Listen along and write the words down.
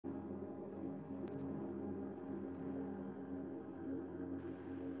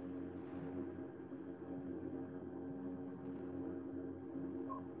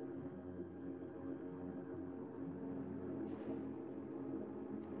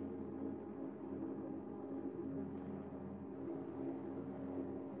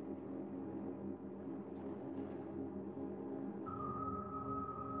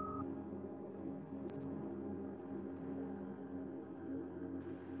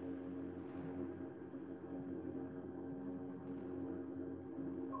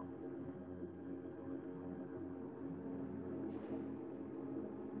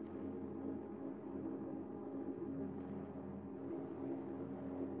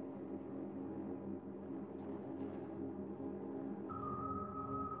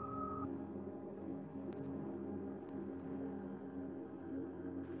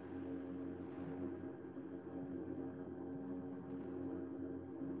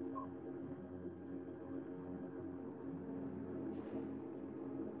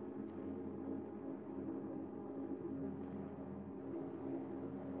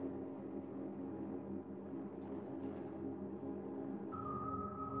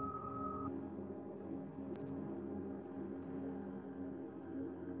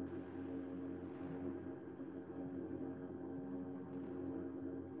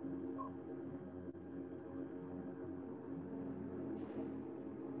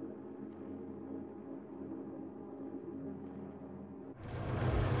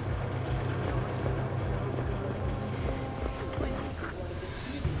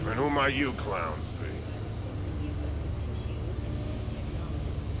might you clowns be?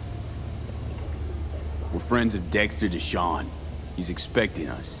 We're friends of Dexter Deshawn. He's expecting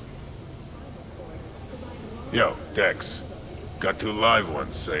us. Yo, Dex. Got 2 live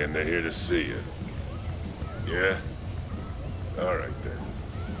ones saying they're here to see you. Yeah? Alright then.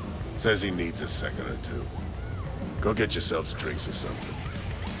 Says he needs a second or 2. Go get yourselves drinks or something.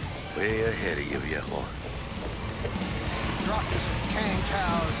 Way ahead of you, viejo. Drop this cane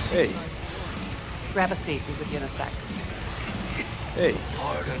cows. Hey. Grab a seat, be with you in a sec. Hey.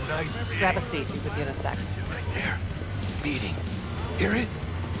 Hard a night, city. Grab a seat, be with you in a sec. Right there. Beating. Hear it?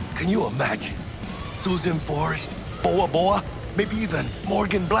 Can you imagine? Susan Forrest, Boa Boa, maybe even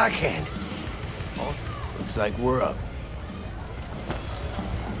Morgan Blackhand. Looks like we're up.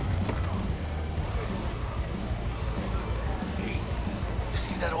 Hey, you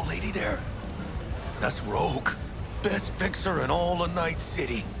see that old lady there? That's Rogue. Best fixer in all of Night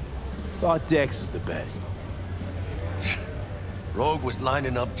City. Thought Dex was the best. Rogue was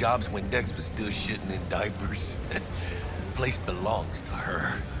lining up jobs when Dex was still shitting in diapers. Place belongs to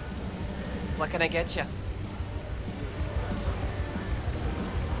her. What can I get you?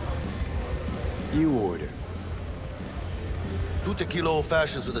 You order. 2 tequila old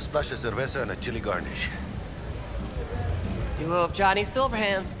fashions with a splash of cerveza and a chili garnish. Duo of Johnny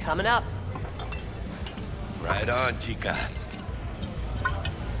Silverhands coming up. Right on, chica.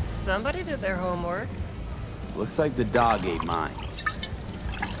 Somebody did their homework. Looks like the dog ate mine.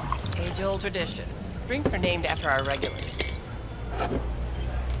 Age-old tradition. Drinks are named after our regulars.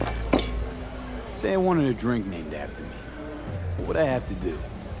 Say I wanted a drink named after me. What would I have to do?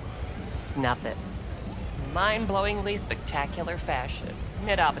 Snuff it. Mind-blowingly spectacular fashion.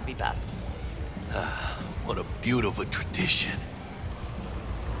 Mid-op would be best. What a beautiful tradition.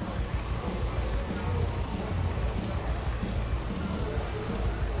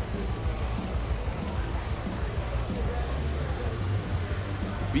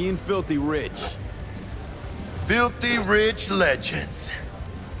 Being filthy rich. Filthy rich legends.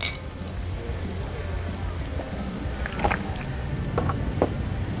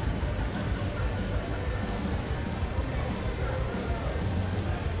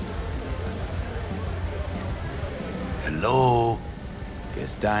 Hello?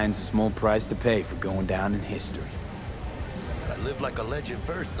 Guess dying's a small price to pay for going down in history. I live like a legend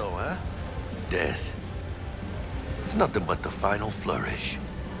first, though, huh? Death. It's nothing but the final flourish.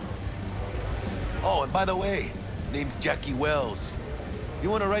 Oh, and by the way, name's Jackie Wells. You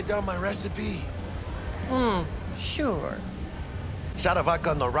want to write down my recipe? Sure. Shot of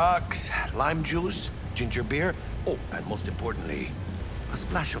vodka on the rocks, lime juice, ginger beer. Oh, and most importantly, a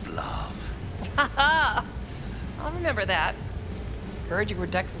splash of love. Haha! I'll remember that. Heard you were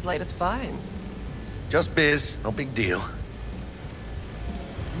Dex's latest finds. Just biz, no big deal.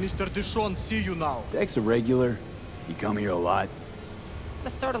 Mr. Deshawn, see you now. Dex a regular? You come here a lot? A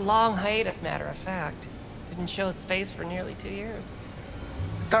sort of long hiatus, matter of fact. Didn't show his face for nearly 2 years.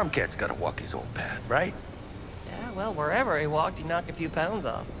 The Tomcat's gotta walk his own path, right? Yeah, well, wherever he walked, he knocked a few pounds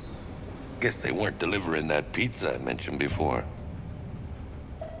off. Guess they weren't delivering that pizza I mentioned before.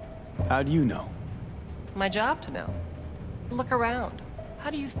 How do you know? My job to know. Look around. How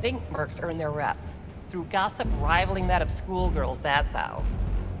do you think mercs earn their reps? Through gossip rivaling that of schoolgirls, that's how.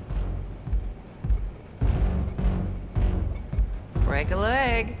 Break a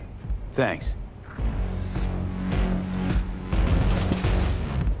leg. Thanks.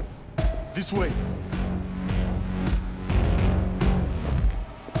 This way.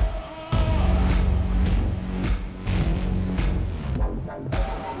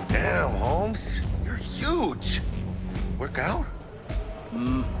 Damn, Holmes. You're huge. Work out?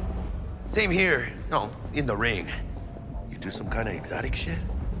 Same here. No, in the ring. You do some kind of exotic shit?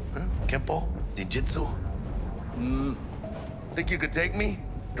 Huh? Kempo? Ninjutsu? Think you could take me?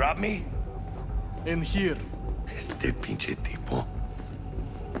 Drop me? In here. Este pinche tipo.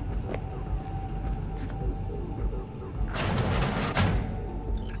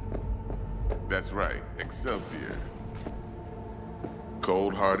 That's right, Excelsior.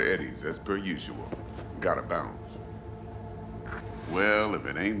 Cold hard eddies, as per usual. Gotta bounce. Well, if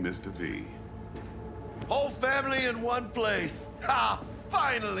it ain't Mr. V. Whole family in one place. Ha!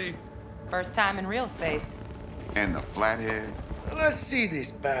 Finally! First time in real space. And the flathead? Let's see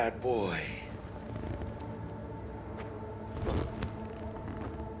this bad boy.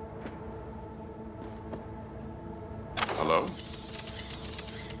 Hello?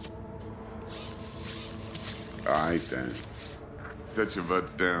 All right, then. Set your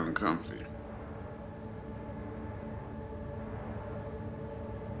butts down comfy.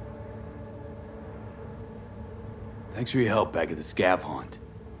 Thanks for your help back at the scav haunt.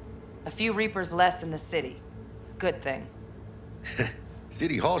 A few Reapers less in the city. Good thing.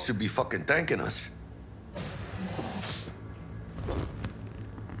 City Hall should be fucking thanking us.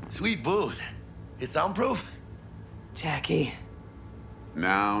 Sweet booth. It's soundproof? Jackie.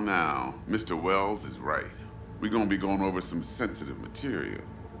 Now, Mr. Wells is right. We're gonna be going over some sensitive material.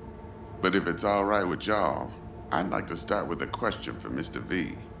 But if it's all right with y'all, I'd like to start with a question for Mr.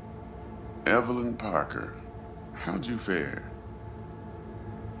 V. Evelyn Parker, how'd you fare?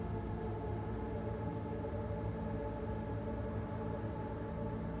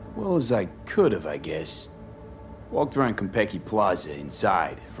 Well as I could have, I guess. Walked around Konpeki Plaza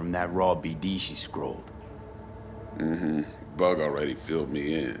inside from that raw BD she scrolled. Bug already filled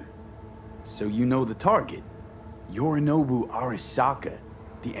me in. So you know the target. Yorinobu Arasaka,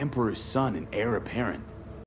 the Emperor's son and heir apparent.